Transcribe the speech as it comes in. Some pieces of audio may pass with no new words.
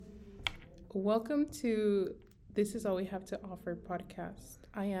Welcome to This Is All We Have to Offer podcast.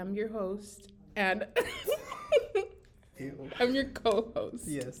 I am your host, and Ew. I'm your co-host.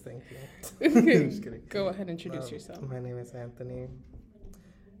 Yes, thank you. Okay, Just kidding. go ahead and introduce yourself. My name is Anthony,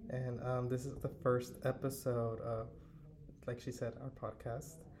 and this is the first episode of, like she said, our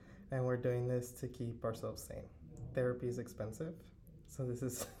podcast, and we're doing this to keep ourselves sane. Therapy is expensive, so this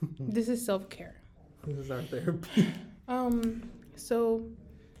is This is self-care. this is our therapy. So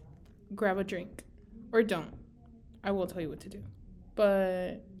grab a drink, or don't. I will tell you what to do.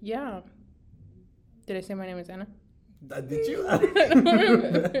 But yeah, did I say my name is Anna? Did you? I don't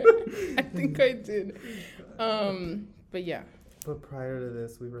remember. I think I did. But yeah, But prior to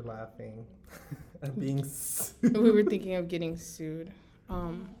this, we were laughing at being. we were thinking of getting sued.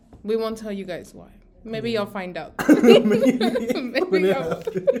 We won't tell you guys why. Maybe you'll find out. Maybe y'all.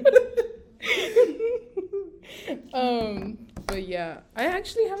 But yeah, I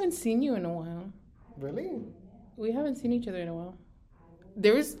actually haven't seen you in a while. Really? We haven't seen each other in a while.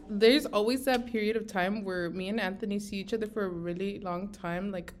 There's always that period of time where me and Anthony see each other for a really long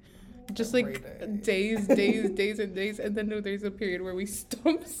time, like just Every like day. days and days, and then there's a period where we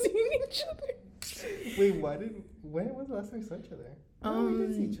stop seeing each other. Wait, when was the last time we saw each other? We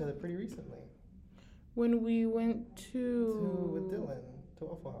did see each other pretty recently. When we went With Dylan to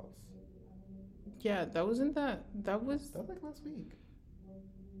Waffle House. Yeah, that was That was like last week.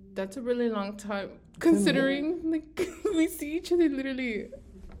 that's a really long time considering like we see each other literally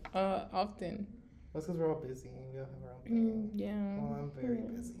often. That's because we're all busy. We all have our own thing. Yeah. Well, I'm very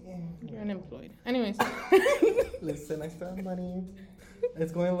busy. You're unemployed. Anyways. Listen, I still have money.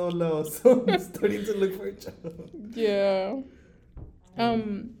 It's going a little low, so I'm starting to look for a job. Yeah.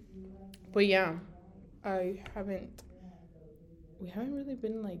 But yeah, we haven't really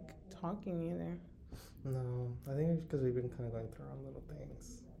been like talking either. No, I think it's because we've been kind of going through our own little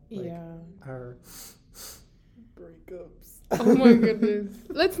things. Like Yeah. our breakups. Oh my goodness.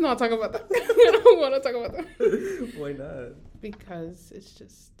 Let's not talk about that. I don't want to talk about that. Why not? Because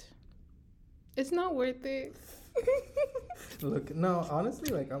it's not worth it. Look, no,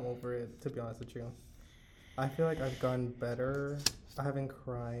 honestly, like, I'm over it, to be honest with you. I feel like I've gotten better. I haven't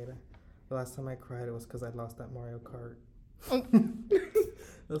cried. The last time I cried, it was because I lost that Mario Kart. Oh.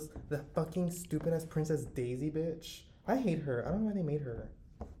 That fucking stupid-ass Princess Daisy bitch. I hate her. I don't know why they made her.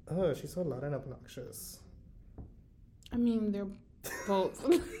 Oh, she's so loud and obnoxious. I mean, they're both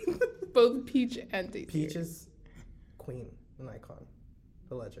both Peach and Daisy. Peach is queen, an icon,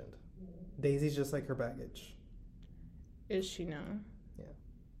 a legend. Daisy's just like her baggage. Is she now? Yeah.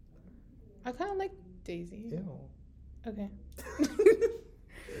 I kind of like Daisy. Ew. Okay.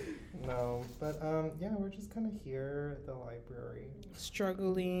 No, but yeah, we're just kind of here at the library.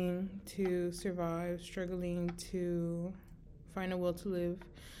 Struggling to survive, struggling to find a will to live.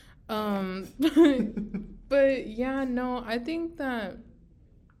 But yeah, no, I think that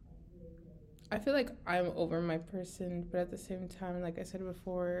I feel like I'm over my person, but at the same time, like I said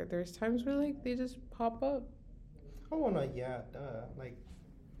before, there's times where like they just pop up. Oh, well, no, yeah, duh. Like,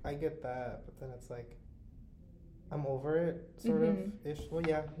 I get that, but then it's like, I'm over it, sort of ish. Well,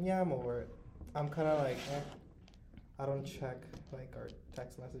 yeah, I'm over it. I'm kind of like, I don't check like our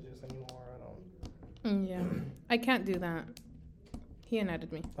text messages anymore. I don't. Yeah, I can't do that. He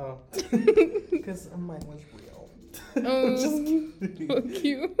unadded me. Oh, because mine was real. Oh, Just kidding. fuck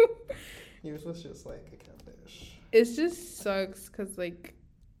you. Yours was just like a catfish. It just sucks because like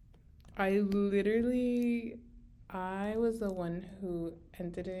I was the one who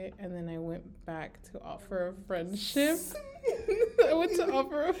ended it, and then I went back to offer a friendship. I went to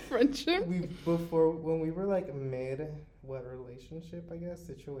offer a friendship. When we were like relationship, I guess,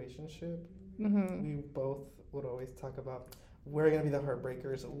 situationship, we both would always talk about, we're gonna be the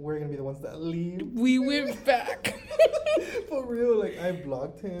heartbreakers, we're gonna be the ones that leave. We went back. For real, like, I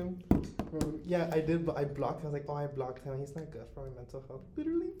blocked him. Yeah, I did, but I blocked him. I was like, oh, I blocked him. He's not good for my mental health.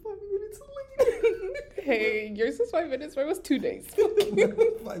 Literally 5 minutes later. Hey, yours was 5 minutes. Mine was 2 days. 5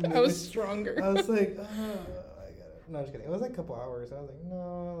 minutes. I was stronger. I was like, I got it. No, I'm just kidding. It was like a couple hours. I was like,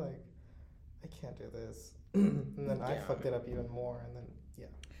 no, like, I can't do this. And then I fucked it up even more. And then, yeah.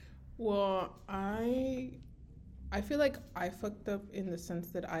 Well, I feel like I fucked up in the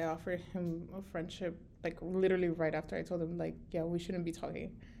sense that I offered him a friendship, like, literally right after I told him, like, yeah, we shouldn't be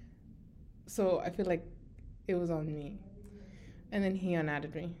talking. So I feel like it was on me. And then he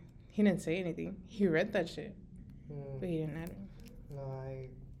unadded me. He didn't say anything. He read that shit. But he didn't add me. No, I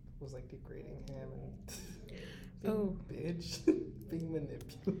was like degrading him and being bitch, being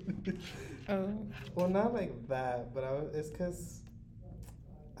manipulative. Oh. Well, not like that, but it's because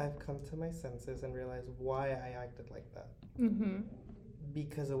I've come to my senses and realized why I acted like that.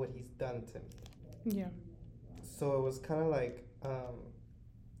 because of what he's done to me. Yeah. So it was kind of like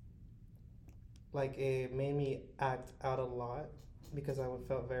it made me act out a lot because I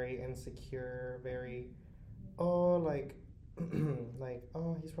felt very insecure, very, oh, like, like,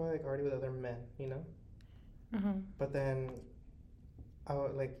 oh, he's probably like already with other men, you know? But then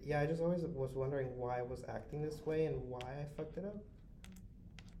I just always was wondering why I was acting this way and why I fucked it up.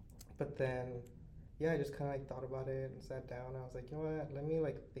 But then, I just kind of like thought about it and sat down. I was like, you know what? Let me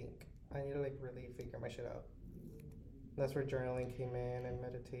like think. I need to like really figure my shit out. That's where journaling came in and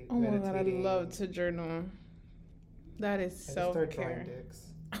meditating. Oh my god, I love to journal. That is self-care. Start drawing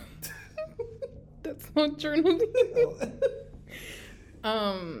dicks. That's not journaling.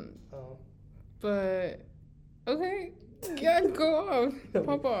 Oh. But okay. Yeah, go off.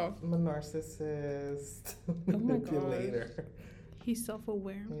 Pop off. I'm a narcissist. Oh my Manipulator. gosh. He's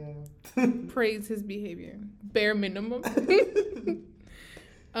self-aware. Yeah. Praise his behavior. Bare minimum.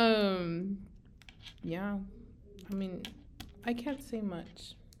 Yeah. I mean, I can't say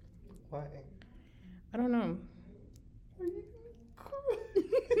much. Why? I don't know. Are you gonna cry?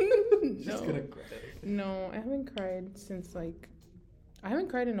 No. She's gonna cry. No, I haven't cried since like I haven't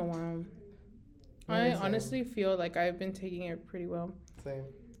cried in a while. Yeah, I same. honestly feel like I've been taking it pretty well. Same.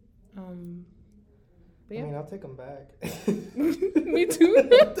 But yeah. I mean, I'll take them back. Me too.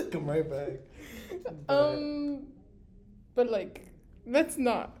 I'll take them right back. But like, that's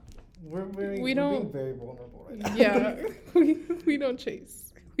not. We're We being don't. very vulnerable right now. Yeah, we don't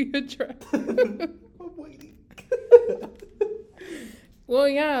chase. We attract. I'm waiting. Well,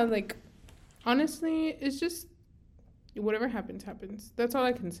 yeah, like honestly, it's just whatever happens, happens. That's all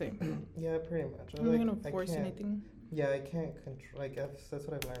I can say. Yeah, pretty much. I'm not gonna force anything. Yeah, I can't control. Like that's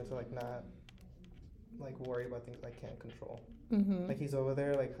what I've learned to like not like worry about things I can't control. Mm-hmm. Like he's over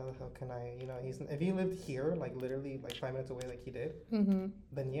there. Like how can I? You know, if he lived here, like literally like 5 minutes away, like he did,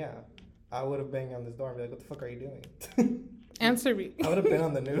 then yeah, I would have banged on this door and be like, "What the fuck are you doing?" Answer me. I would have been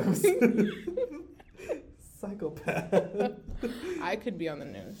on the news. Psychopath. I could be on the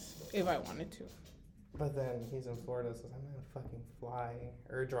news if I wanted to. But then he's in Florida, so I'm gonna fucking fly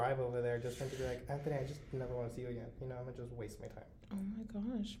or drive over there just for him to be like, Anthony, I just never want to see you again. You know, I'm gonna just waste my time. Oh my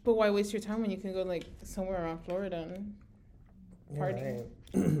gosh! But why waste your time when you can go like somewhere around Florida and party? Yeah,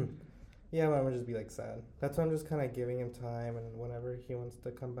 right. Yeah, but I'm gonna just be like sad. That's why I'm just kind of giving him time, and whenever he wants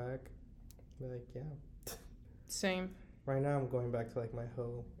to come back, be like, yeah. Same. Right now, I'm going back to like my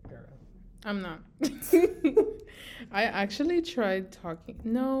hoe era. I'm not. I actually tried talking.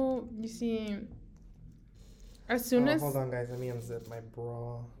 No, you see, as soon as. Hold on, guys. Let me unzip my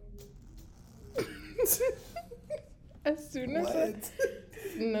bra. As soon as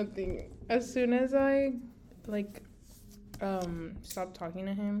nothing. As soon as I like stopped talking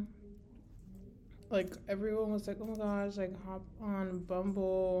to him, like everyone was like, "Oh my gosh, like hop on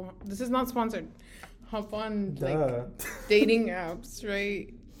Bumble." This is not sponsored. Hop on like dating apps,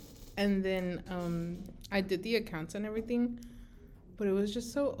 right? And then I did the accounts and everything, but it was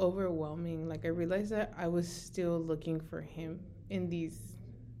just so overwhelming. Like I realized that I was still looking for him in these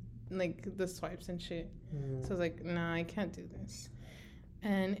like the swipes and shit. So I was like, nah, I can't do this.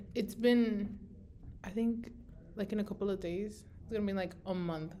 And it's been, I think, like in a couple of days, it's gonna be like a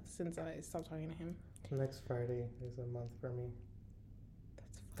month since I stopped talking to him. Next Friday is a month for me.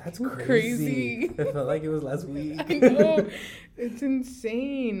 That's crazy. It felt like it was last week. I know. It's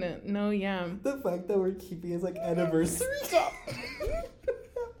insane. No, yeah. The fact that we're keeping his like anniversary. Stop.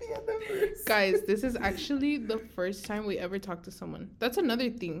 Happy anniversary. Guys, this is actually the first time we ever talked to someone. That's another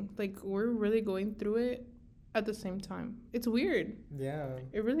thing. Like, we're really going through it at the same time. It's weird. Yeah.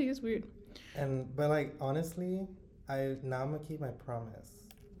 It really is weird. But like, honestly, I'm gonna keep my promise.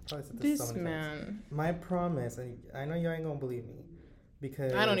 Probably said this so many man. times. My promise, and I know you ain't gonna believe me.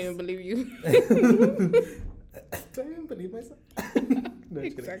 Because I don't even believe you. Do I even believe myself? No,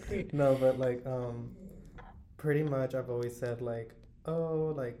 exactly. No, but like, pretty much I've always said like,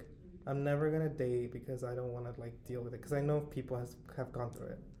 oh, like I'm never gonna date because I don't want to like deal with it because I know people have gone through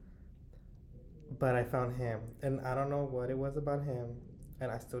it. But I found him, and I don't know what it was about him,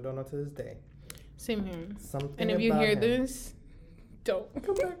 and I still don't know to this day. Same here. Something. And if you about hear him, this, don't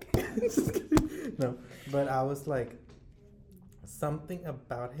come back. No, but I was like, something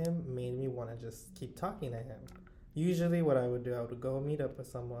about him made me want to just keep talking to him. Usually what I would do, I would go meet up with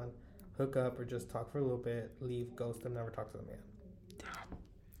someone, hook up, or just talk for a little bit, leave, ghost them, never talk to them again.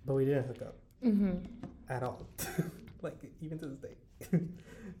 But we didn't hook up. At all. Like, even to this day.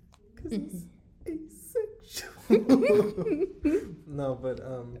 Because he's asexual. No, but,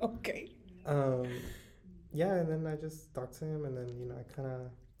 Okay. Yeah, and then I just talked to him, and then, I kind of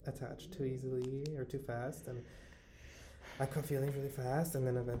attached too easily or too fast, and I caught feelings really fast, and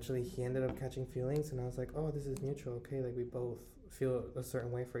then eventually he ended up catching feelings, and I was like, oh, this is mutual, okay? Like, we both feel a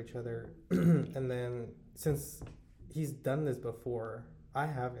certain way for each other. And then, since he's done this before, I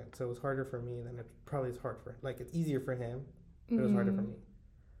haven't, so it was harder for me than it probably is hard for, like, it's easier for him, but it was harder for me.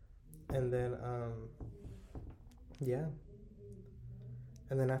 And then, yeah.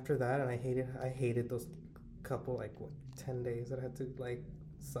 And then after that, and I hated those couple, like, 10 days that I had to, like,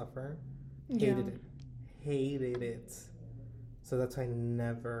 suffer. Hated it. So that's why I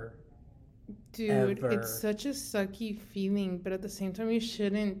never, Dude, ever. It's such a sucky feeling, but at the same time, you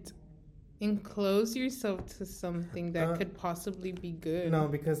shouldn't enclose yourself to something that could possibly be good. No,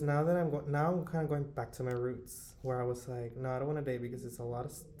 because now that I'm kind of going back to my roots, where I was like, no, I don't want to date because it's a lot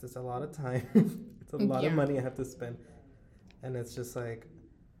of time, it's a lot of money I have to spend, and it's just like,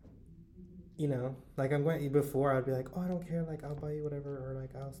 you know, like I'm going before I'd be like, oh, I don't care, like I'll buy you whatever, or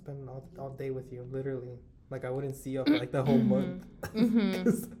like I'll spend all day with you, literally, like I wouldn't see you for like the whole month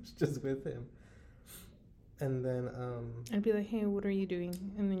because I was just with him. And then I'd be like, hey, what are you doing?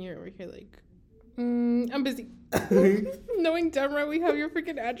 And then you're over here like, I'm busy. Knowing damn right we have your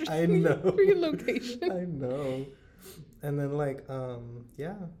freaking address. I know. Freaking location. I know. And then like,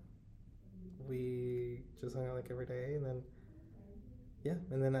 yeah, we just hung out like every day, and then yeah,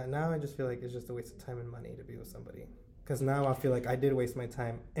 and then now I just feel like it's just a waste of time and money to be with somebody. Because now I feel like I did waste my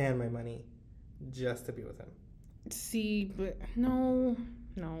time and my money just to be with him. See, but no.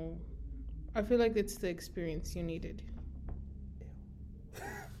 I feel like it's the experience you needed.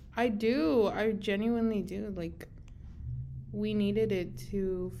 I do. I genuinely do. Like, we needed it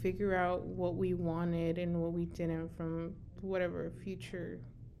to figure out what we wanted and what we didn't from whatever future.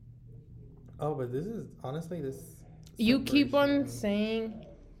 Oh, but this is, honestly, this... You keep on saying...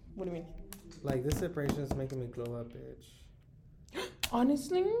 What do you mean? Like, this separation is making me glow up, bitch.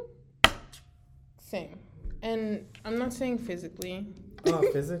 Honestly? Same. And I'm not saying physically. Oh,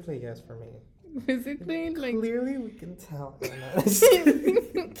 physically, yes, for me. Physically, like... Clearly, we can tell. Such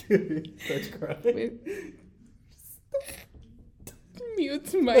crying.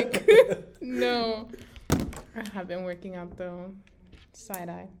 Mute mic. No. I have been working out, though. Side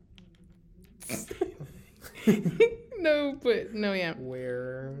eye. No, but... No, yeah.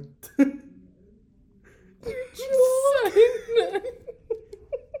 Where?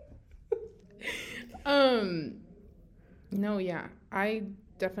 No, yeah. I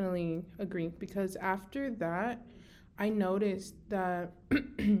definitely agree, because after that I noticed that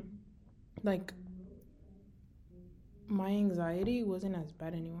like my anxiety wasn't as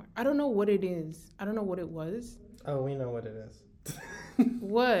bad anymore. I don't know what it is. I don't know what it was. Oh, we know what it is.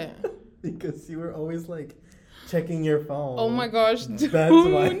 What? Because you were always like checking your phone. Oh my gosh, dude. That's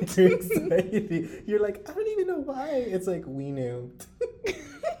why your anxiety. You're like, I don't even know why. It's like, we knew.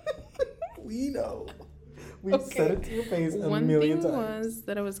 We know. We said it to your face a million times. One thing was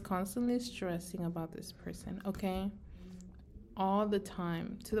that I was constantly stressing about this person, okay? All the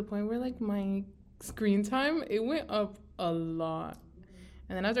time. To the point where, like, my screen time, it went up a lot.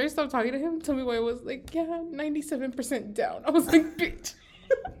 And then after I stopped talking to him, tell me why it was like, yeah, 97% down. I was like, bitch.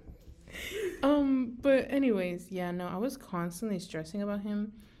 But anyways, yeah, no, I was constantly stressing about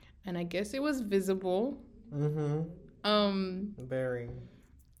him. And I guess it was visible. Very.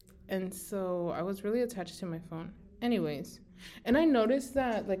 And so I was really attached to my phone. Anyways. And I noticed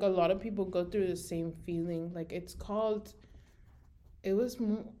that, like, a lot of people go through the same feeling. Like, it's called... It was...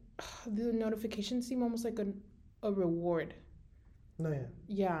 the notifications seem almost like a reward. No, yeah.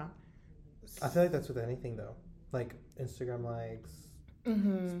 Yeah. I feel like that's with anything, though. Like, Instagram likes.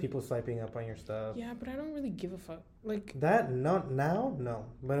 People swiping up on your stuff. Yeah, but I don't really give a fuck. Like... That, not now, no.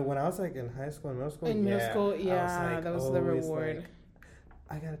 But when I was, like, in high school and middle school, in middle school, yeah, like, that was the reward. Like,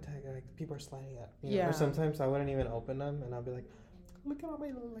 I gotta tag, like, people are sliding up. You know? Or sometimes I wouldn't even open them, and I'll be like, look at all my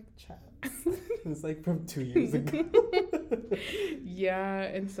little, like, chats. It's, like, from 2 years ago. Yeah,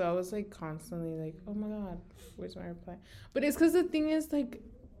 and so I was, like, constantly, like, oh, my God, where's my reply? But it's because the thing is, like,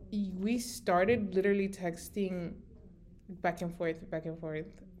 we started literally texting back and forth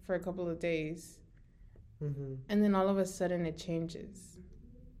for a couple of days. And then all of a sudden it changes.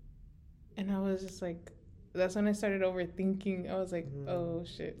 And I was just, like... That's when I started overthinking. I was like, oh,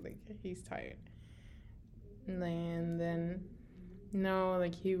 shit, like, he's tired. And then, no,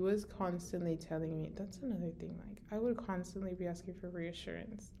 like, he was constantly telling me. That's another thing. Like, I would constantly be asking for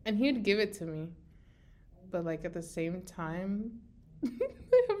reassurance. And he would give it to me. But, like, at the same time, I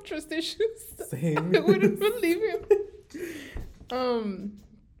have trust issues. Same. I wouldn't believe him.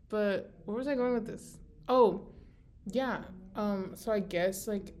 But where was I going with this? Oh, yeah. So I guess,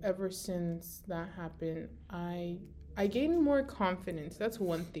 like, ever since that happened, I gained more confidence. That's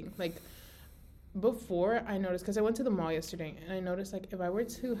one thing. Like, before I noticed, because I went to the mall yesterday, and I noticed like if I were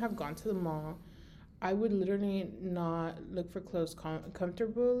to have gone to the mall, I would literally not look for clothes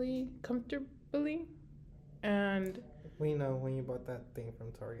comfortably, and We know when you bought that thing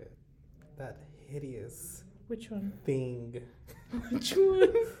from Target, that hideous which one? thing, Which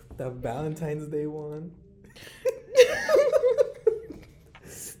one? the Valentine's Day one.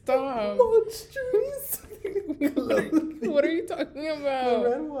 Stop. Monstrous. What are you talking The about?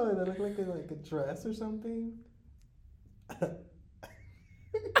 red one that looked like a dress or something. I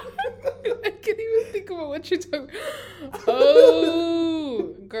can't even think about what you're talking.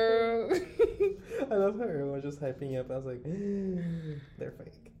 Oh, girl. I love how everyone was just hyping you up. I was like, they're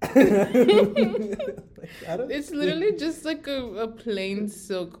fake. Like, I don't It's think- literally just like a plain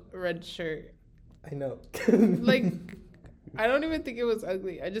silk red shirt. I know. Like, I don't even think it was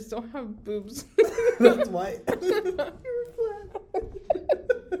ugly. I just don't have boobs. That's why.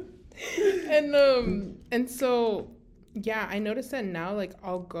 And so yeah, I noticed that now. Like,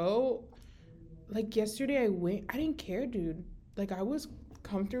 I'll go. Like yesterday, I didn't care, dude. Like, I was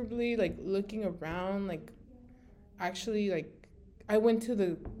comfortably like looking around. Like, actually, like I went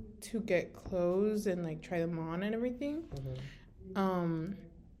to get clothes and like try them on and everything. Mhm.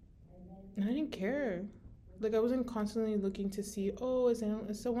 And I didn't care. Like, I wasn't constantly looking to see, oh, is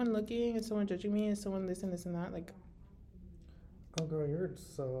someone looking? Is someone judging me? Is someone this and this and that? Like, Oh, girl, you're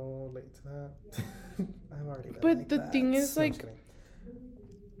so late to that. I've already been but like the that. thing is, No, I'm like, just kidding.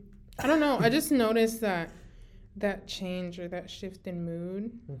 I don't know. I just noticed that change or that shift in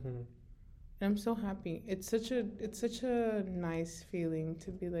mood, Mhm. and I'm so happy. It's such a nice feeling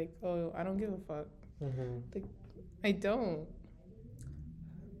to be like, oh, I don't give a fuck. Mhm. I don't.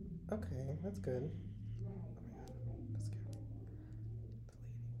 Okay, that's good.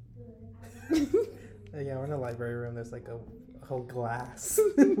 Yeah, we're in a library room. There's like a whole glass.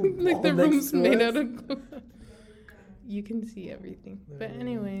 Like, wall the next room's to made us. out of. You can see everything. But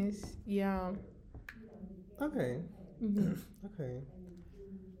anyways, yeah. Okay. Mhm. Okay.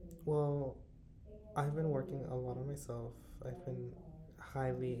 Well, I've been working a lot on myself. I've been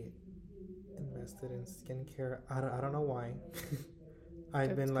highly invested in skincare. I don't know why.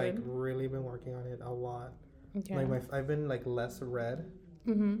 I've That's been like good. really been working on it a lot. Yeah. Like I've been like less red.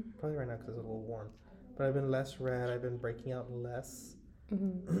 Mhm. Probably right now because it's a little warm. But I've been less red. I've been breaking out less.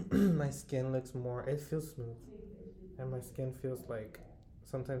 Mhm. My skin looks more. It feels smooth, and my skin feels like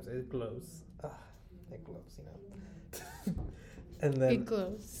sometimes it glows. It glows, you know. And then It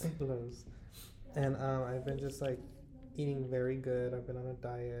glows. it glows. And I've been just like eating very good. I've been on a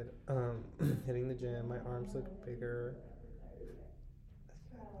diet. Hitting the gym. My arms look bigger.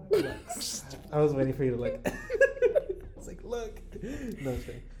 I was waiting for you to look. It's like, look. No, I'm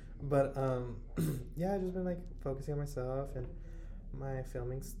kidding. But yeah, I've just been like focusing on myself and my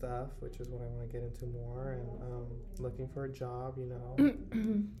filming stuff, which is what I want to get into more, and looking for a job, you know,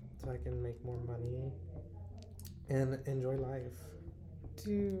 so I can make more money and enjoy life.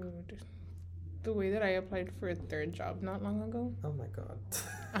 Dude, the way that I applied for a third job not long ago, Oh my god.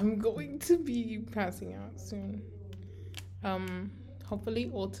 I'm going to be passing out soon. Hopefully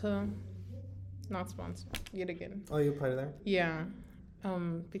Ulta, not sponsored yet again. Oh, you applied there? Yeah.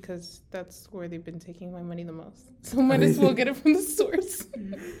 Because that's where they've been taking my money the most. So might as well get it from the source.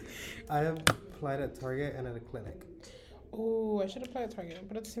 I have applied at Target and at a clinic. Oh, I should apply at Target,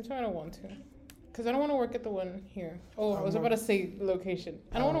 but at the same time I don't want to. Because I don't want to work at the one here. Oh, I I'm was not- about to say location.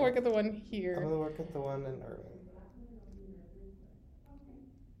 I don't want to work at the one I'm here. gonna work at the one in Irving.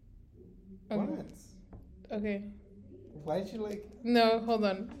 Okay. What? Okay. Why'd you like? No, hold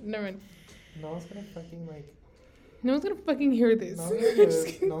on. Never mind. No one's gonna fucking like. No one's gonna fucking hear this. No one's gonna Just do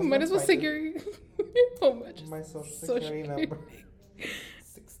it. kidding. No one's Might gonna as well find say it. your home address. My social Social security security. number.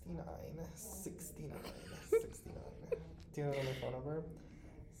 69. 69. 69. Do you know my phone number?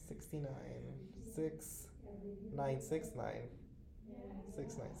 69 6969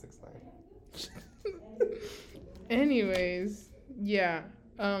 6969. Anyways, yeah.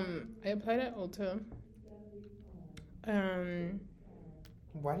 I applied at Ulta.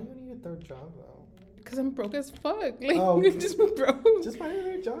 Why do you need a third job though? Cause I'm broke as fuck. Like, Oh. I'm just broke. Just find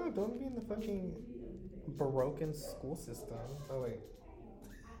another job. Don't be in the fucking broken school system. Oh wait.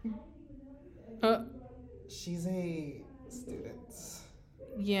 She's a student.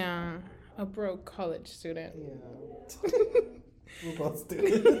 Yeah, a broke college student. Yeah. We're both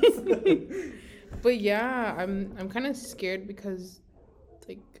students. But yeah, I'm kind of scared because,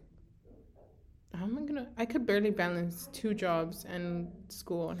 like, how am I gonna? I could barely balance 2 jobs and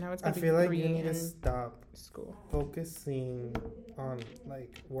school. Now it's I gonna be feel like 3 you need to and stop school. focusing on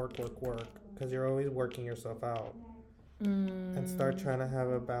like work, because you're always working yourself out, and start trying to have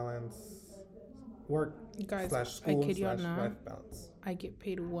a balance work Guys, slash I school kid y'all slash not. life balance. I get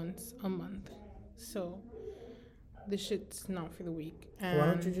paid once a month. So this shit's not for the weak. And Why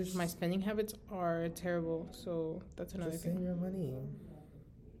don't you just... my spending habits are terrible. So that's another just thing. save your money.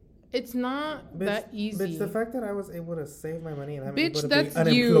 It's not that easy. Bitch, the fact that I was able to save my money and I'm Bitch, able to that's be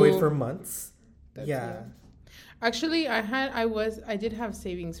unemployed you. for months. That's yeah. you. Actually, I did have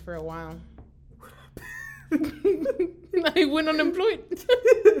savings for a while. I went unemployed.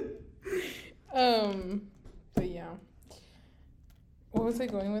 But yeah. What was I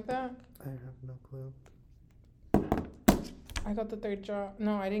going with that? I have no clue. I got the third job.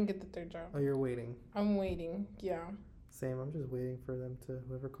 No, I didn't get the third job. Oh, you're waiting. I'm waiting. Yeah. Same. I'm just waiting for them to,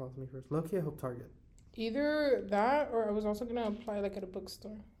 whoever calls me first. Low-key, I hope Target. Either that or I was also going to apply like at a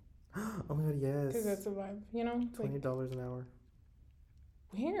bookstore. Oh my god, yes. Because that's a vibe, you know? $20 an hour.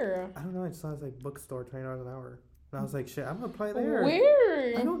 Where? I don't know. I just saw it was like bookstore, $20 an hour. And I was like, shit, I'm going to apply there.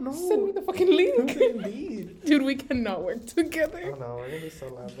 Where? I don't know. Send me the fucking link. Indeed. Dude, we cannot work together. I don't know. We're going to be so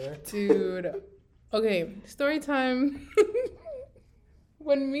loud there. Dude. Okay, story time.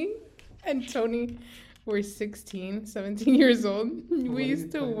 When me and Tony were 16, 17 years old, we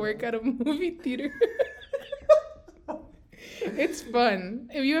used to work at a movie theater. It's fun.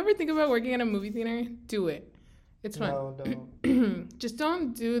 If you ever think about working at a movie theater, do it. It's fun. No, don't. Just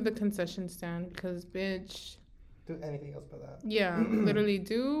don't do the concession stand because, bitch. Do anything else but that. Yeah, literally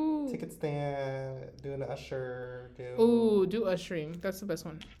do. Ticket stand, do an usher, do ushering. That's the best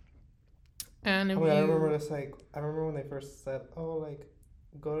one. And if I remember this, like, I remember when they first said, oh, like,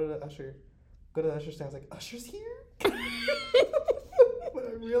 go to the usher stand. I was like, usher's here? But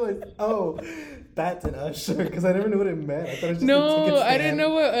I realized, oh, that's an usher, because I never knew what it meant. I thought it was just a ticket stand. I didn't know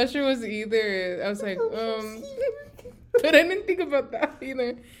what usher was either. I was like, but I didn't think about that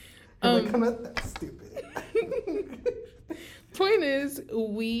either. Like, I'm not that stupid. Point is,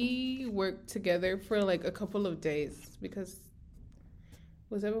 we worked together for like a couple of days because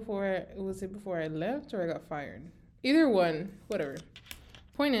was it before I left or I got fired? Either one, whatever.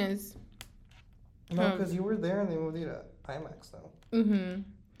 Point is, no, because you were there and they moved you to IMAX though.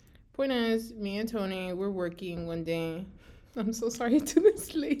 Point is, me and Tony were working one day. I'm so sorry to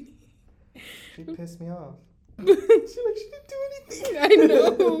this lady. She pissed me off. She didn't do anything. I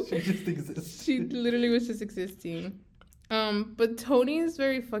know. She just exists. She literally was just existing. But Tony is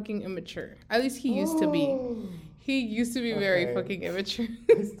very fucking immature. At least he used to be. He used to be very fucking immature.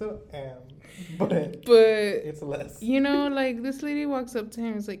 I still am. But it's less. You know, like this lady walks up to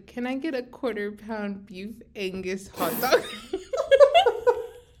him and is like, "Can I get a 1/4 pound beef Angus hot dog?"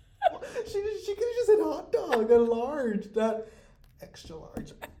 She could have just said hot dog, a large, not extra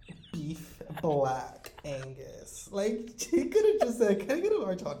large beef black Angus. Like, she could have just said, "Can I get a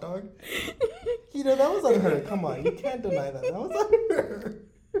large hot dog?" You know, that was on her. Come on, you can't deny that. That was on her.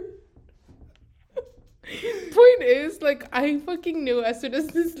 Point is, like, I fucking knew as soon as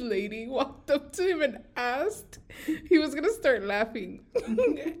this lady walked up to him and asked, he was gonna start laughing.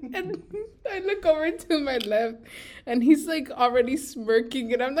 And I look over to my left, and he's like already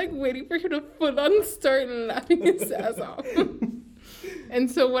smirking, and I'm like waiting for him to full on start laughing his ass off. And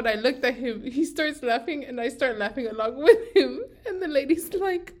so when I looked at him, he starts laughing, and I start laughing along with him. And the lady's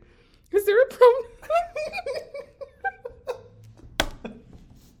like, "Is there a problem?"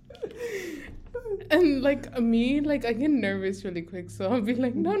 And like me, like I get nervous really quick, so I'll be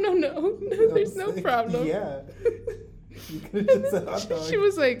like, no, there's no problem. Yeah. You could have just said hot dog. She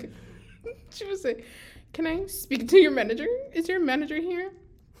was like, "Can I speak to your manager? Is your manager here?"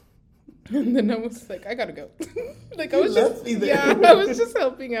 And then I was like, "I gotta go." Like I was I was just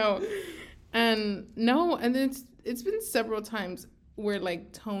helping out. And then it's been several times where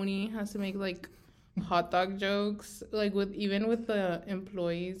like Tony has to make like hot dog jokes, like with the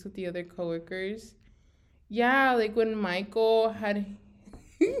employees, with the other coworkers. Yeah, like when Michael had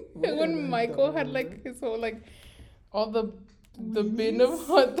like his whole like all the bin of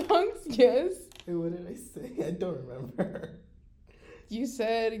hot dogs. Yes. Hey, what did I say? I don't remember. You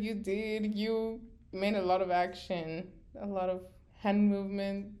said you did. You made a lot of action, a lot of hand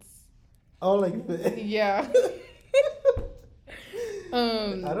movements. Oh, like this. Yeah. I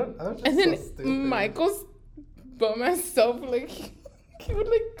was just and then so stupid. Michael's bum ass self, like he would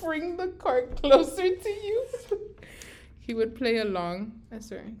like bring the cart closer to you. He would play along. I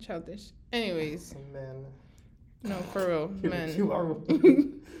swear, childish. Anyways. Man. No, for real, man. You are.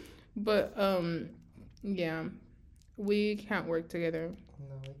 But yeah, we can't work together.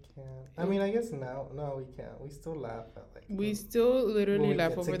 No, we can't. I mean, I guess now, no, we can't. We still laugh at like. We still literally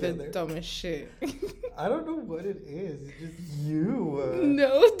laugh over together. the dumbest shit. I don't know what it is. It's just you.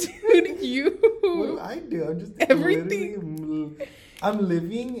 No, dude, you. What do I do? I'm just everything. I'm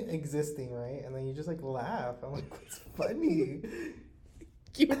living, existing, right? And then you just like laugh. I'm like, what's funny?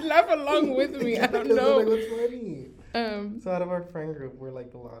 You would laugh along with me. I don't know. Like, what's funny? So out of our friend group, we're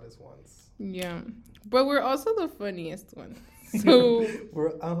like the loudest ones. Yeah, but we're also the funniest ones. So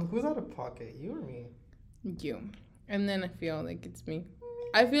we're who's out of pocket? You or me? You. And then I feel like it's me.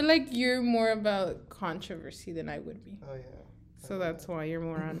 I feel like you're more about controversy than I would be. Oh yeah. So that's why you're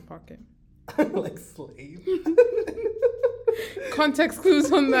more out of pocket. Like slave. Context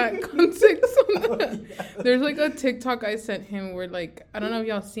clues on that. Context on that. Oh, yeah. There's like a TikTok I sent him where like, I don't know if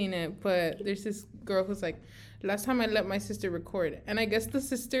y'all seen it, but there's this girl who's like, last time I let my sister record. And I guess the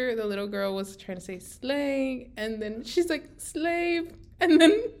little girl was trying to say slay. And then she's like, slave. And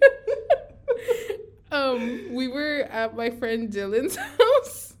then we were at my friend Dylan's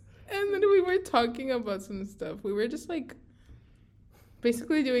house. And then we were talking about some stuff. We were just like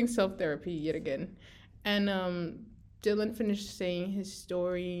basically doing self-therapy yet again. And Dylan finished saying his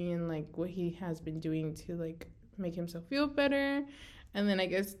story and like what he has been doing to like make himself feel better. And then I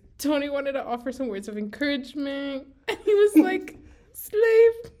guess Tony wanted to offer some words of encouragement. And he was like,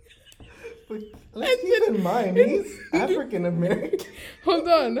 slave. But let's keep in mind, he's African American. Hold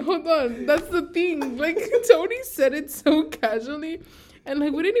on. That's the thing. Like, Tony said it so casually. And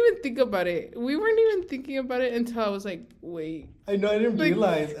like, we didn't even think about it. We weren't even thinking about it until I was like, wait. I know, I didn't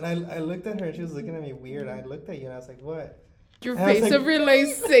realize. And I looked at her and she was looking at me weird. I looked at you and I was like, what? Your face of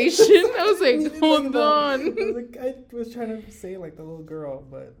realization. I was like, hold on. I was trying to say like the little girl,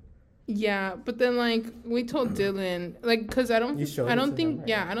 but yeah, but then like we told Dylan, like, cause I don't think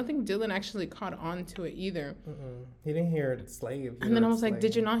Dylan actually caught on to it either. He didn't hear slave. And then I was like,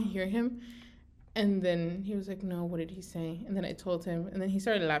 did you not hear him? And then he was like, no, what did he say? And then I told him, and then he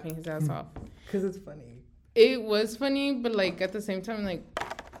started laughing his ass off. Cause it's funny. It was funny, but like at the same time, like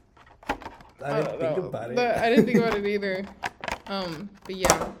I didn't think about it. I didn't think about it either. But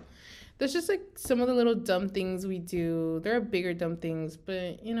yeah, there's just like some of the little dumb things we do. There are bigger dumb things,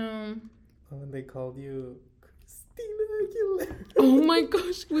 but you know. When they called you Christina Aguilera. Oh my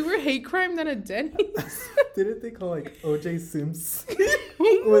gosh, we were hate crimed at a Denny's. Didn't they call like OJ Sims?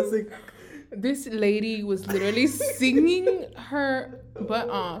 Was it? This lady was literally singing her butt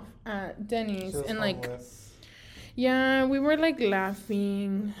off at Denny's, and like. Homeless. Yeah, we were like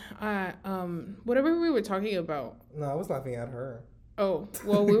laughing at whatever we were talking about. No, I was laughing at her. Oh,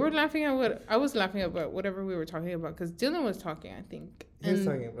 well, we were laughing at I was laughing about whatever we were talking about because Dylan was talking, I think. He was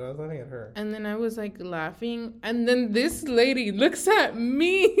talking, but I was laughing at her. And then I was like laughing, and then this lady looks at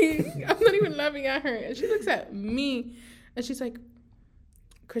me. I'm not even laughing at her, and she looks at me, and she's like,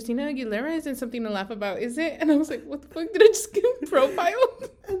 Christina Aguilera isn't something to laugh about, is it? And I was like, what the fuck? Did I just get profiled?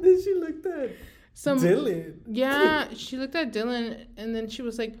 And then she looked at Dylan. Yeah, she looked at Dylan, and then she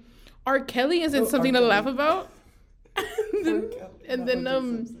was like, R. Kelly isn't something to laugh about. and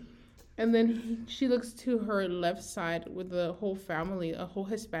then she looks to her left side with the whole family, a whole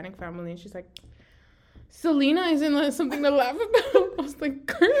Hispanic family, and she's like, Selena isn't something to laugh about. I was like,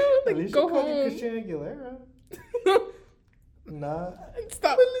 girl, like, go home. Christina Aguilera. Nah.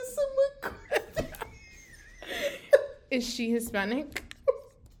 Stop. Melissa McCarthy. Is she Hispanic?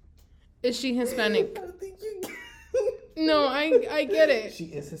 Is she Hispanic? I don't think you can. No, I get it. She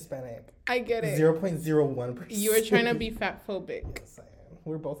is Hispanic. I get it. 0.01%. You were trying to be fat phobic. Yes, I am.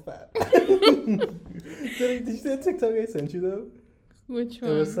 We're both fat. Did you see that TikTok I sent you though? Which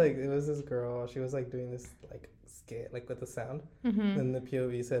one? It was this girl. She was like doing this like skit like with the sound. Mm-hmm. And the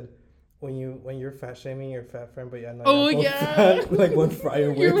POV said, when you're fat shaming your fat friend, but yeah, no, fat, like one fry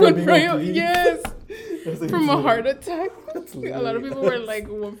away from being obese. Yes. Like, from a heart attack. A lot of people were like,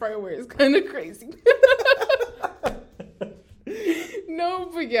 one fry away is kind of crazy. No,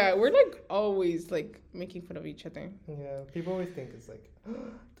 but yeah, we're like always like making fun of each other. Yeah, people always think it's like, oh,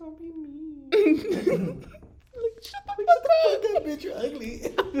 don't be mean. Like, shut the fuck up, bitch, you're ugly.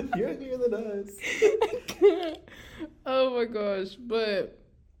 You're uglier than us. Oh my gosh, but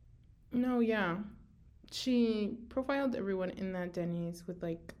no, yeah. She profiled everyone in that Denny's with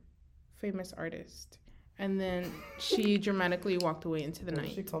like famous artists. And then she dramatically walked away into the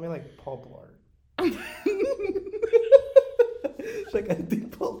night. She called me like Paul Blart. She's like, I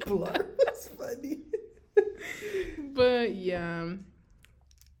think Paul Blart was funny. But yeah,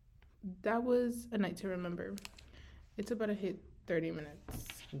 that was a night to remember. It's about to hit 30 minutes.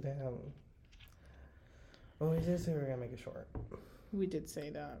 Damn. Well, we did say we were going to make it short. We did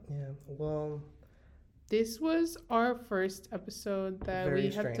say that. Yeah, well. This was our first episode that very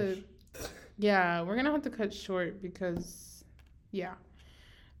we had strange. to... Yeah, we're going to have to cut short because, yeah.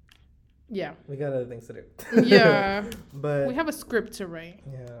 Yeah. We got other things to do. Yeah. But we have a script to write.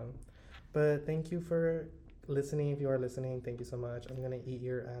 Yeah. But thank you for listening, if you are listening, thank you so much. I'm gonna eat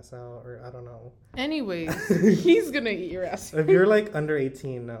your ass out, or I don't know. Anyways, he's gonna eat your ass. If you're like under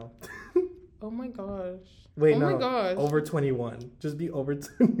 18, no. Oh my gosh. Wait, oh no. My gosh. Over 21. Just be over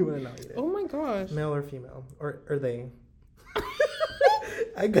 21 and not eat it. Oh my gosh. Male or female, or they.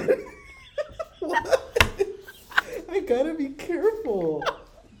 I gotta. What? I gotta be careful.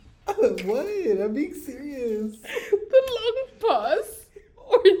 What? I'm being serious. The long pause.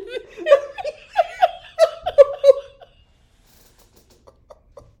 Or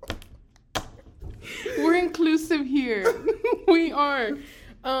we're inclusive here. We are.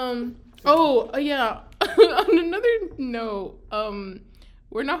 Yeah. On another note,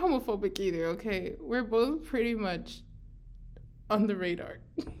 we're not homophobic either. Okay, we're both pretty much on the radar.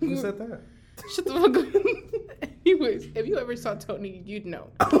 Who said that? Shut the fuck up. Anyways, if you ever saw Tony, you'd know.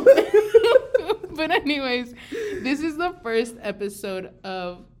 But anyways, this is the first episode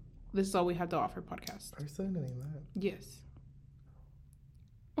of This Is All We Have to Offer podcast. Are you still gonna name that? Yes.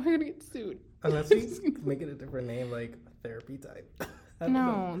 We're gonna get sued. Unless we make it a different name, like therapy type.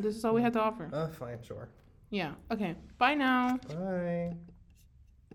 No, this is all we have to offer. Fine, sure. Yeah. Okay. Bye now. Bye.